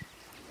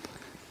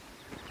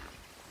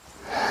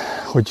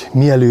 hogy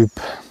mielőbb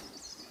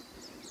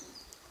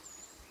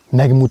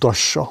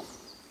megmutassa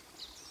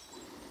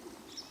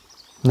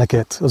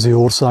neked az ő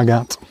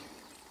országát,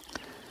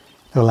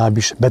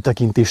 legalábbis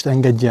betekintést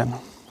engedjen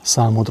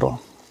számodra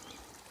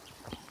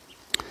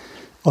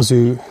az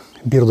ő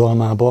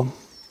birodalmába,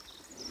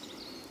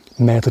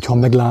 mert hogyha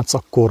meglátsz,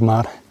 akkor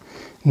már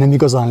nem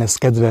igazán lesz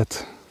kedved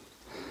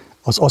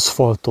az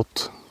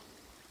aszfaltot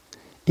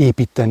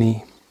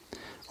építeni,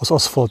 az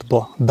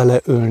aszfaltba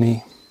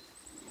beleölni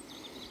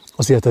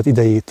az életed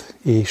idejét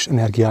és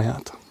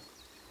energiáját.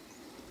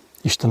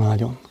 Isten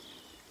áldjon,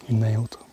 minden jót!